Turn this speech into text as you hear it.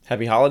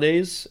Happy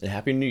holidays and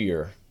Happy New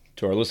Year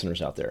to our listeners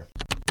out there.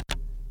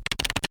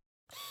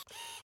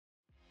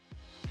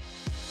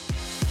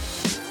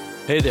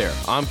 Hey there,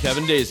 I'm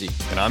Kevin Daisy.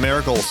 And I'm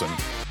Eric Olson.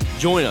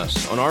 Join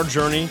us on our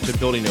journey to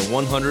building a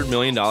 $100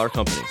 million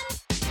company.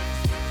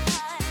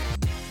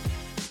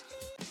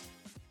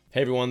 Hey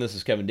everyone, this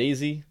is Kevin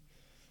Daisy.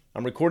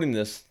 I'm recording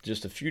this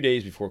just a few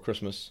days before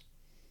Christmas,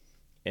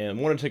 and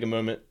I want to take a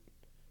moment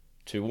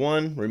to,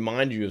 one,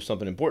 remind you of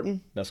something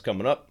important that's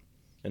coming up,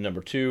 and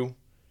number two,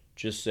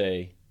 just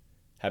say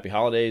Happy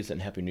Holidays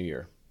and Happy New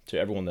Year to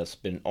everyone that's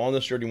been on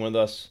this journey with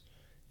us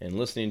and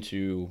listening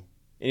to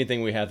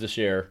anything we have to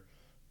share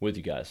with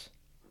you guys.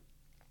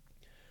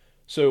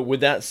 So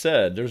with that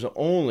said, there's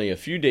only a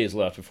few days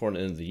left before the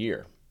end of the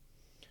year.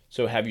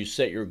 So have you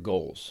set your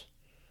goals?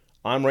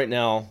 I'm right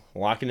now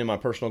locking in my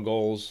personal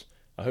goals.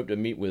 I hope to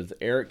meet with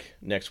Eric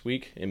next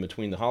week in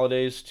between the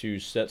holidays to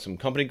set some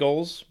company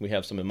goals. We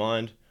have some in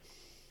mind.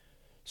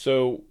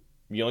 So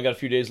you only got a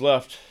few days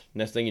left.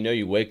 Next thing you know,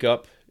 you wake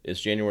up, it's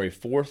January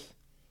 4th.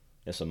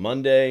 It's a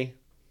Monday,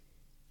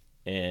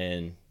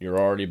 and you're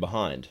already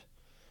behind.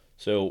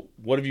 So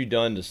what have you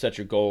done to set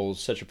your goals,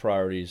 set your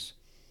priorities?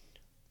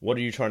 What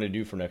are you trying to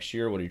do for next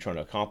year? What are you trying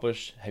to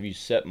accomplish? Have you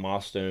set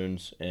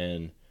milestones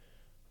and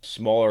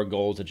smaller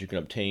goals that you can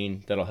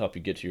obtain that'll help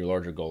you get to your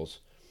larger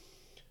goals?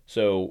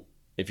 So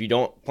if you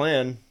don't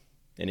plan,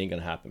 it ain't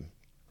going to happen.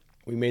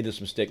 We made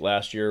this mistake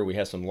last year. We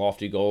had some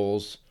lofty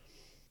goals.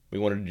 We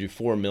wanted to do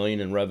 $4 million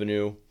in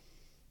revenue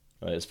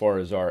as far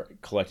as our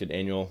collected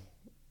annual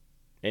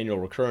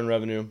recurring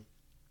revenue,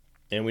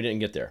 and we didn't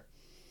get there.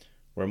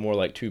 We're more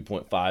like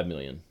 2.5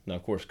 million. Now,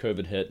 of course,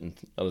 COVID hit and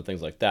other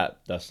things like that.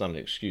 That's not an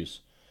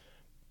excuse.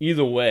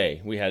 Either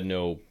way, we had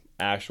no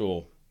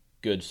actual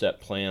good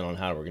set plan on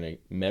how we're going to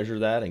measure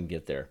that and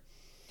get there.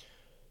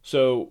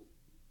 So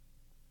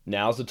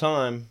now's the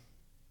time.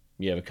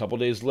 You have a couple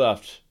days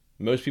left.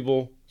 Most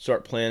people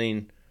start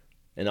planning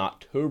in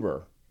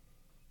October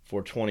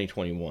for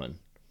 2021.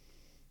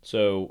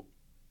 So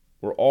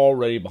we're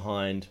already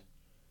behind.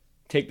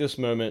 Take this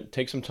moment,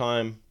 take some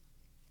time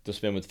to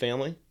spend with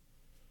family,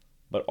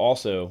 but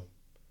also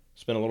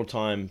spend a little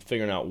time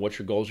figuring out what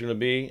your goals are going to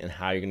be and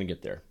how you're going to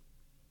get there.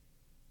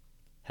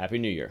 Happy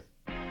New Year.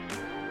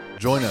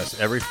 Join us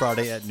every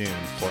Friday at noon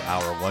for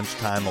our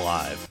Lunchtime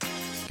Live.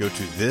 Go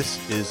to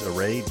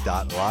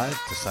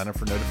thisisarray.live to sign up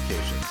for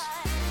notifications.